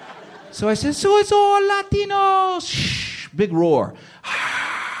 So I said, so it's all Latinos. Shh, big roar.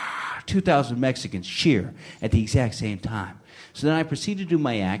 2,000 Mexicans cheer at the exact same time. So then I proceed to do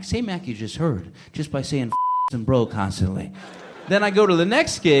my act, same act you just heard, just by saying and bro constantly. Then I go to the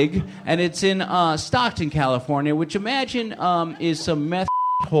next gig, and it's in Stockton, California, which imagine is some meth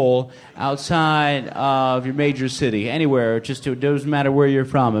hole outside of your major city. Anywhere, it doesn't matter where you're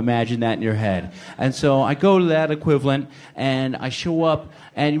from. Imagine that in your head. And so I go to that equivalent, and I show up.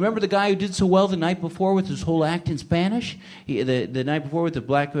 And you remember the guy who did so well the night before with his whole act in Spanish? The night before with the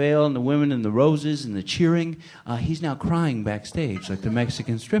black veil and the women and the roses and the cheering? He's now crying backstage like the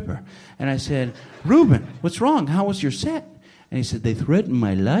Mexican stripper. And I said, Ruben, what's wrong? How was your set? And he said, they threatened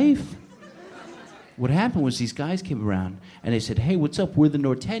my life. What happened was these guys came around, and they said, hey, what's up? We're the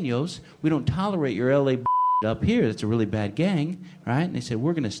Norteños. We don't tolerate your L.A. up here. That's a really bad gang, right? And they said,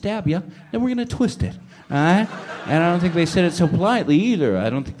 we're going to stab you, then we're going to twist it, all right? And I don't think they said it so politely either. I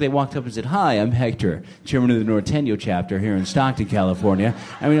don't think they walked up and said, hi, I'm Hector, chairman of the Norteño chapter here in Stockton, California.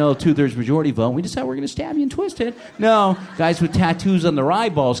 And we know a 2/3 majority vote. We decided we're going to stab you and twist it. No, guys with tattoos on their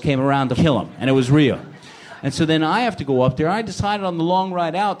eyeballs came around to kill him, and it was real. And so then I have to go up there. I decided on the long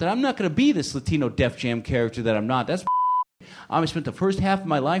ride out that I'm not going to be this Latino Def Jam character that I'm not. That's I spent the first half of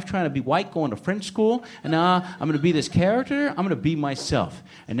my life trying to be white, going to French school, and now I'm going to be this character. I'm going to be myself,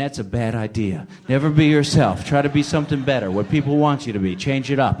 and that's a bad idea. Never be yourself. Try to be something better, what people want you to be.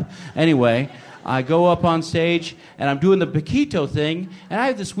 Change it up. Anyway, I go up on stage, and I'm doing the Paquito thing, and I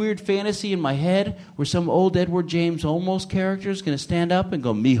have this weird fantasy in my head where some old Edward James Olmos character is going to stand up and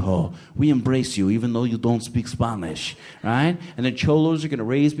go, "Mijo, we embrace you even though you don't speak Spanish," right? And then cholos are going to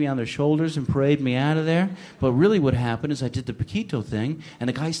raise me on their shoulders and parade me out of there. But really what happened is I did the Paquito thing, and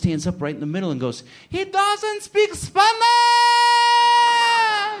the guy stands up right in the middle and goes, "He doesn't speak Spanish!"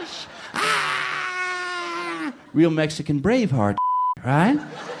 Ah! Real Mexican Braveheart, right?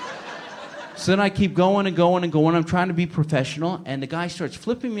 So then I keep going and going and going. I'm trying to be professional, and the guy starts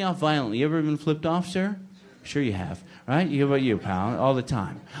flipping me off violently. You ever been flipped off, sir? Sure you have, right? How about you, pal? All the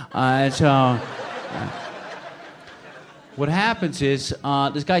time. What happens is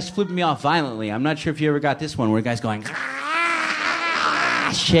this guy's flipping me off violently. I'm not sure if you ever got this one where the guy's going,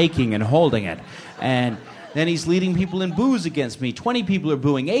 shaking and holding it. And then he's leading people in boos against me. 20 people are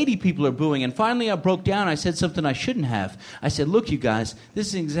booing, 80 people are booing, and finally I broke down. I said something I shouldn't have. I said, "Look, you guys, this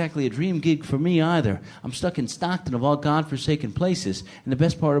isn't exactly a dream gig for me either. I'm stuck in Stockton of all godforsaken places, and the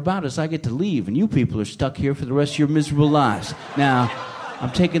best part about it is I get to leave, and you people are stuck here for the rest of your miserable lives. Now,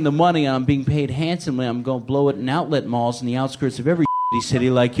 I'm taking the money, and I'm being paid handsomely. I'm going to blow it in outlet malls in the outskirts of every city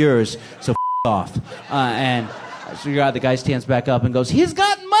like yours, so off." And so the guy stands back up and goes, "He's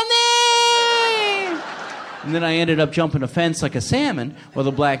got money!" And then I ended up jumping a fence like a salmon while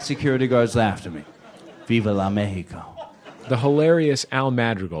the black security guards laughed at me. Viva la Mexico. The hilarious Al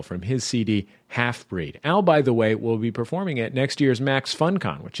Madrigal from his CD Half Breed. Al, by the way, will be performing at next year's Max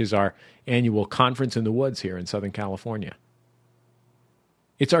FunCon, which is our annual conference in the woods here in Southern California.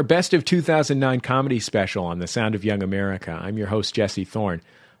 It's our Best of 2009 comedy special on The Sound of Young America. I'm your host, Jesse Thorne.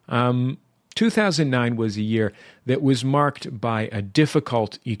 2009 was a year that was marked by a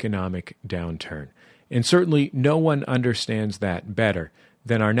difficult economic downturn. And certainly no one understands that better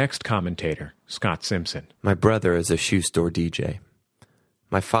than our next commentator, Scott Simpson. My brother is a shoe store DJ.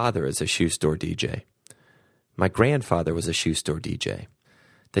 My father is a shoe store DJ. My grandfather was a shoe store DJ.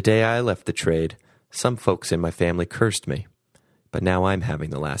 The day I left the trade, some folks in my family cursed me, but now I'm having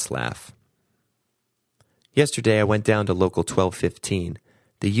the last laugh. Yesterday I went down to Local 1215,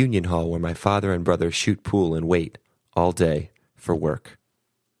 the union hall where my father and brother shoot pool and wait all day for work.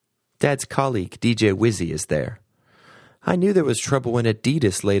 Dad's colleague, DJ Wizzy, is there. "I knew there was trouble when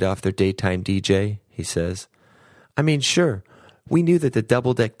Adidas laid off their daytime DJ," he says. "I mean, sure, we knew that the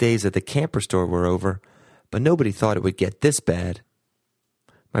double-deck days at the camper store were over, but nobody thought it would get this bad."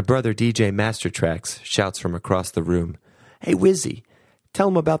 My brother, DJ Master Tracks, shouts from across the room, "Hey, Wizzy, tell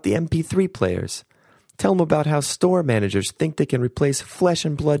him about the MP3 players. Tell him about how store managers think they can replace flesh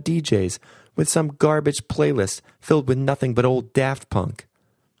and blood DJs with some garbage playlist filled with nothing but old Daft Punk."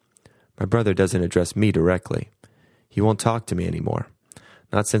 My brother doesn't address me directly. He won't talk to me anymore.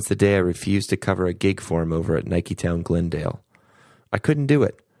 Not since the day I refused to cover a gig for him over at Niketown, Glendale. I couldn't do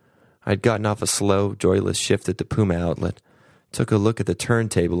it. I'd gotten off a slow, joyless shift at the Puma outlet, took a look at the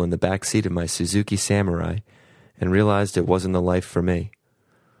turntable in the back seat of my Suzuki Samurai, and realized it wasn't the life for me.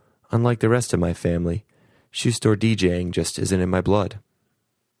 Unlike the rest of my family, shoe store DJing just isn't in my blood.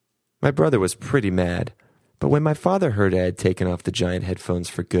 My brother was pretty mad, but when my father heard I had taken off the giant headphones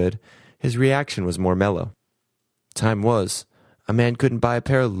for good, his reaction was more mellow. Time was, a man couldn't buy a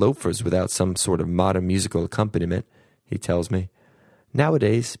pair of loafers without some sort of modern musical accompaniment, he tells me.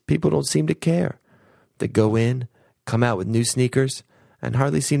 Nowadays, people don't seem to care. They go in, come out with new sneakers, and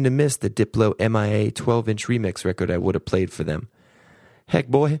hardly seem to miss the Diplo MIA 12-inch remix record I would have played for them. "Heck,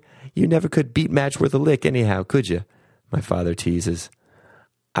 boy, you never could beat match worth a lick anyhow, could you?" my father teases.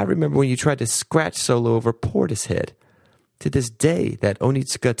 "I remember when you tried to scratch solo over Portishead. To this day, that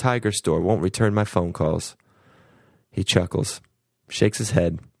Onitsuka Tiger store won't return my phone calls." He chuckles, shakes his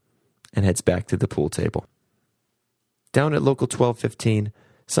head, and heads back to the pool table. Down at Local 1215,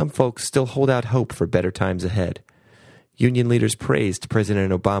 some folks still hold out hope for better times ahead. Union leaders praised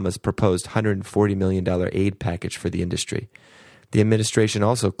President Obama's proposed $140 million aid package for the industry. The administration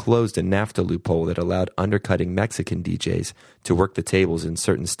also closed a NAFTA loophole that allowed undercutting Mexican DJs to work the tables in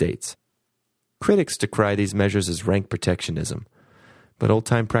certain states. Critics decry these measures as rank protectionism, but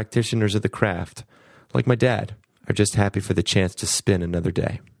old-time practitioners of the craft, like my dad, are just happy for the chance to spin another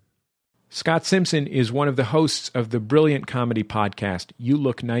day. Scott Simpson is one of the hosts of the brilliant comedy podcast You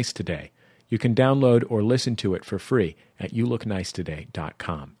Look Nice Today. You can download or listen to it for free at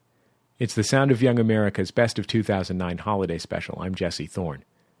youlooknicetoday.com. It's the Sound of Young America's Best of 2009 holiday special. I'm Jesse Thorne.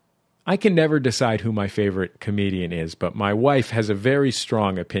 I can never decide who my favorite comedian is, but my wife has a very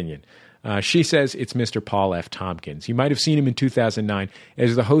strong opinion She says it's Mr. Paul F. Tompkins. You might have seen him in 2009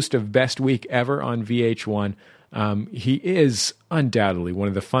 as the host of Best Week Ever on VH1. He is undoubtedly one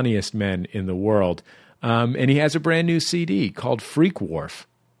of the funniest men in the world. And he has a brand new CD called Freak Wharf.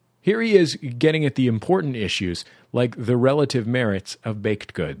 Here he is getting at the important issues like the relative merits of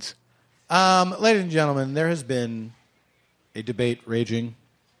baked goods. Ladies and gentlemen, there has been a debate raging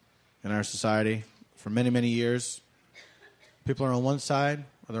in our society for many, many years. People are on one side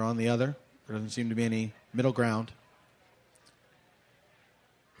or they're on the other. There doesn't seem to be any middle ground.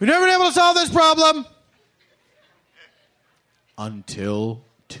 We've never been able to solve this problem until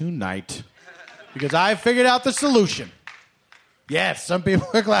tonight, because I figured out the solution. Yes, some people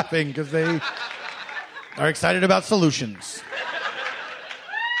are clapping because they are excited about solutions.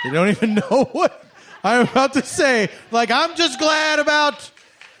 They don't even know what I'm about to say. Like, I'm just glad about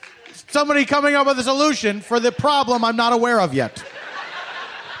somebody coming up with a solution for the problem I'm not aware of yet.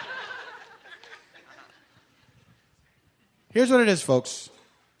 Here's what it is, folks.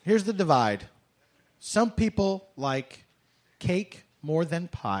 Here's the divide. Some people like cake more than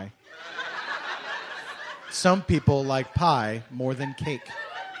pie. Some people like pie more than cake.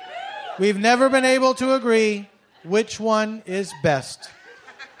 We've never been able to agree which one is best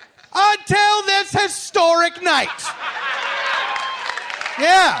until this historic night.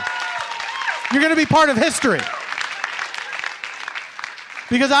 Yeah. You're going to be part of history.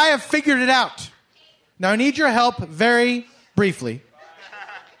 Because I have figured it out. Now, I need your help very briefly.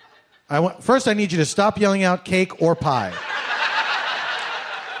 First, I need you to stop yelling out cake or pie.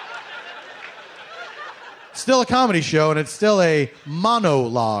 It's still a comedy show, and it's still a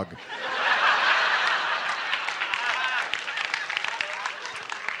monologue.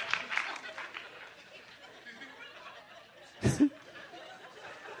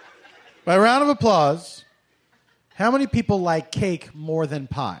 By round of applause, how many people like cake more than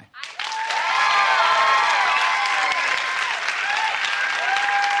pie?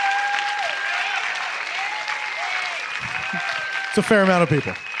 It's a fair amount of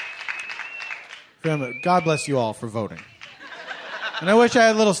people. God bless you all for voting. And I wish I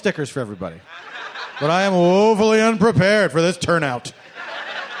had little stickers for everybody. But I am woefully unprepared for this turnout.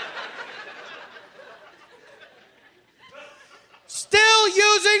 Still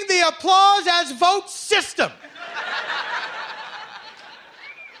using the applause as vote system.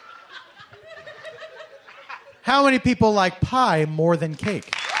 How many people like pie more than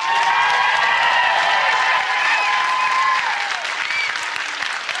cake?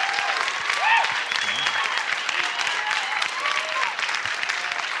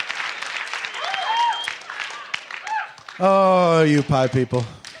 Oh, you pie people.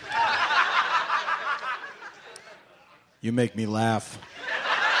 You make me laugh.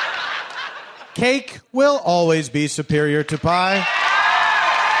 Cake will always be superior to pie.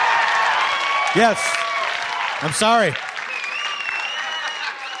 Yes. I'm sorry.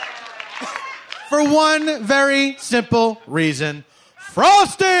 For one very simple reason.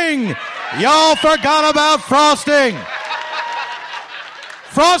 Frosting! Y'all forgot about frosting.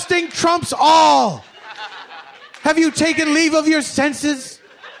 Frosting trumps all. Have you taken leave of your senses?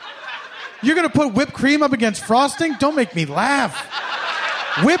 You're going to put whipped cream up against frosting? Don't make me laugh.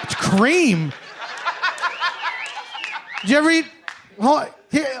 Whipped cream? Did you ever eat...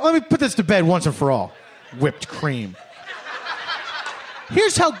 Here, let me put this to bed once and for all. Whipped cream.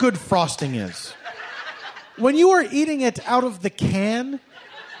 Here's how good frosting is. When you are eating it out of the can,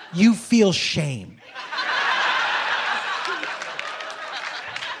 you feel shame.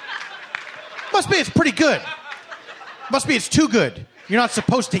 Must be it's pretty good. Must be it's too good. You're not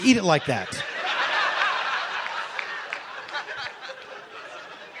supposed to eat it like that.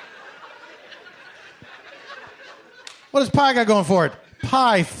 What does pie got going for it?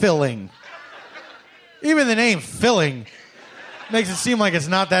 Pie filling. Even the name filling makes it seem like it's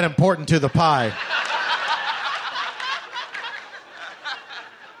not that important to the pie.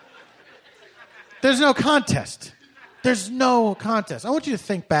 There's no contest. There's no contest. I want you to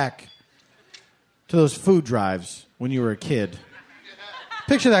think back to those food drives when you were a kid.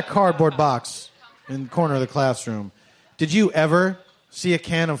 Picture that cardboard box in the corner of the classroom. Did you ever see a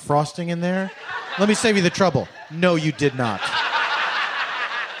can of frosting in there? Let me save you the trouble. No, you did not.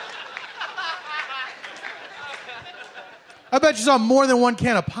 I bet you saw more than one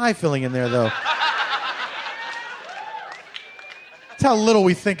can of pie filling in there, though. That's how little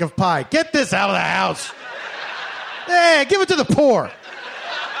we think of pie. Get this out of the house. Hey, give it to the poor.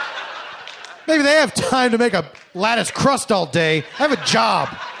 Maybe they have time to make a lattice crust all day. I have a job.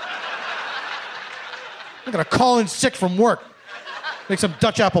 I'm going to call in sick from work. Make some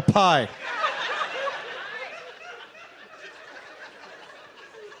Dutch apple pie.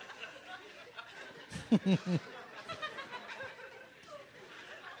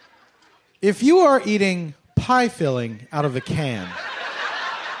 If you are eating pie filling out of a can,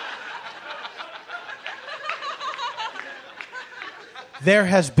 there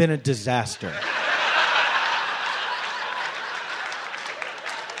has been a disaster.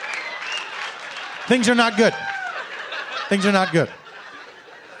 Things are not good. Things are not good.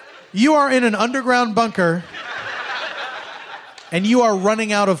 You are in an underground bunker and you are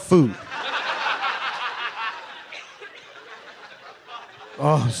running out of food.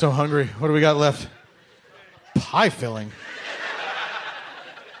 Oh, I'm so hungry. What do we got left? Pie filling.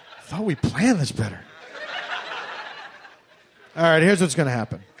 I thought we planned this better. All right, here's what's going to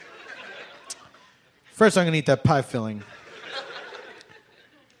happen. First, I'm going to eat that pie filling.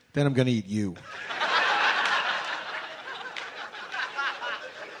 Then I'm going to eat you.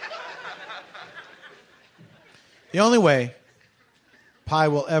 The only way pie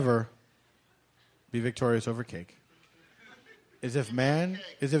will ever be victorious over cake is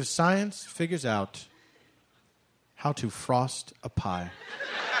if science figures out how to frost a pie.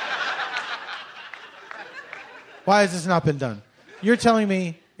 Why has this not been done? You're telling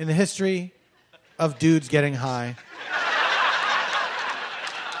me in the history of dudes getting high,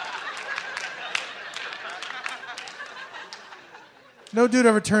 no dude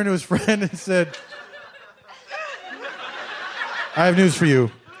ever turned to his friend and said, I have news for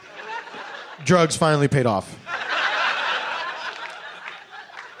you. Drugs finally paid off.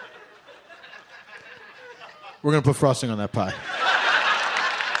 We're going to put frosting on that pie.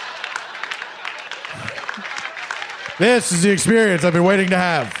 This is the experience I've been waiting to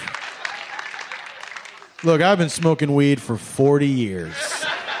have. Look, I've been smoking weed for 40 years.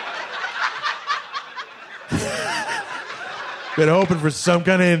 Been hoping for some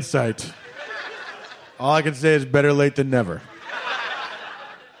kind of insight. All I can say is better late than never.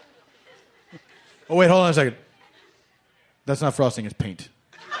 Oh, wait, hold on a second. That's not frosting, it's paint.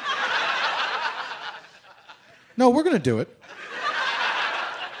 No, we're going to do it.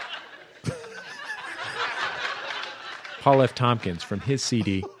 Paul F. Tompkins from his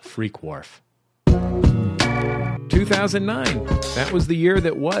CD, Freak Wharf. 2009. That was the year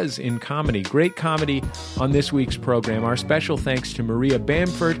that was in comedy. Great comedy on this week's program. Our special thanks to Maria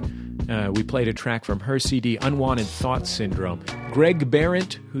Bamford. We played a track from her CD, Unwanted Thought Syndrome. Greg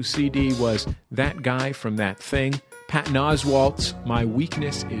Behrendt, whose CD was That Guy from That Thing. Patton Oswalt's My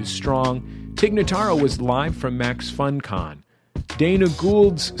Weakness is Strong. Tig Notaro was live from Max FunCon. Dana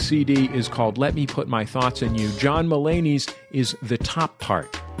Gould's CD is called Let Me Put My Thoughts in You. John Mulaney's is The Top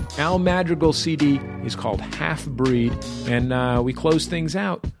Part. Al Madrigal's CD is called Half Breed. And we close things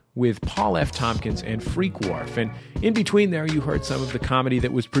out with Paul F. Tompkins and Freak Wharf. And in between there, you heard some of the comedy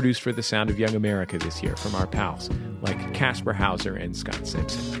that was produced for The Sound of Young America this year from our pals, like Casper Hauser and Scott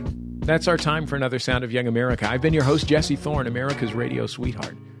Simpson. That's our time for another Sound of Young America. I've been your host, Jesse Thorne, America's radio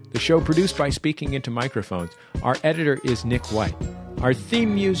sweetheart. The show produced by Speaking Into Microphones. Our editor is Nick White. Our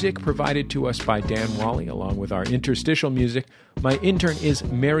theme music provided to us by Dan Wally, along with our interstitial music. My intern is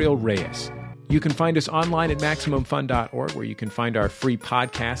Mariel Reyes. You can find us online at MaximumFun.org, where you can find our free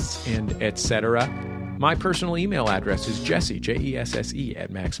podcasts and etc. My personal email address is Jesse, Jesse,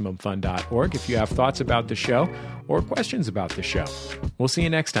 at MaximumFun.org if you have thoughts about the show or questions about the show. We'll see you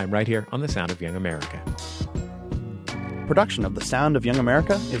next time right here on The Sound of Young America. Production of The Sound of Young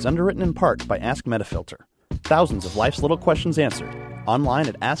America is underwritten in part by Ask Metafilter. Thousands of life's little questions answered. Online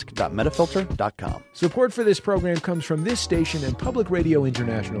at ask.metafilter.com. Support for this program comes from this station and Public Radio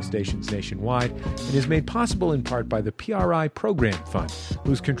International stations nationwide and is made possible in part by the PRI Program Fund,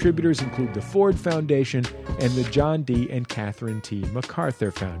 whose contributors include the Ford Foundation and the John D. and Catherine T.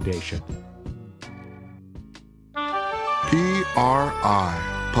 MacArthur Foundation.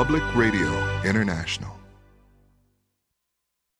 PRI, Public Radio International.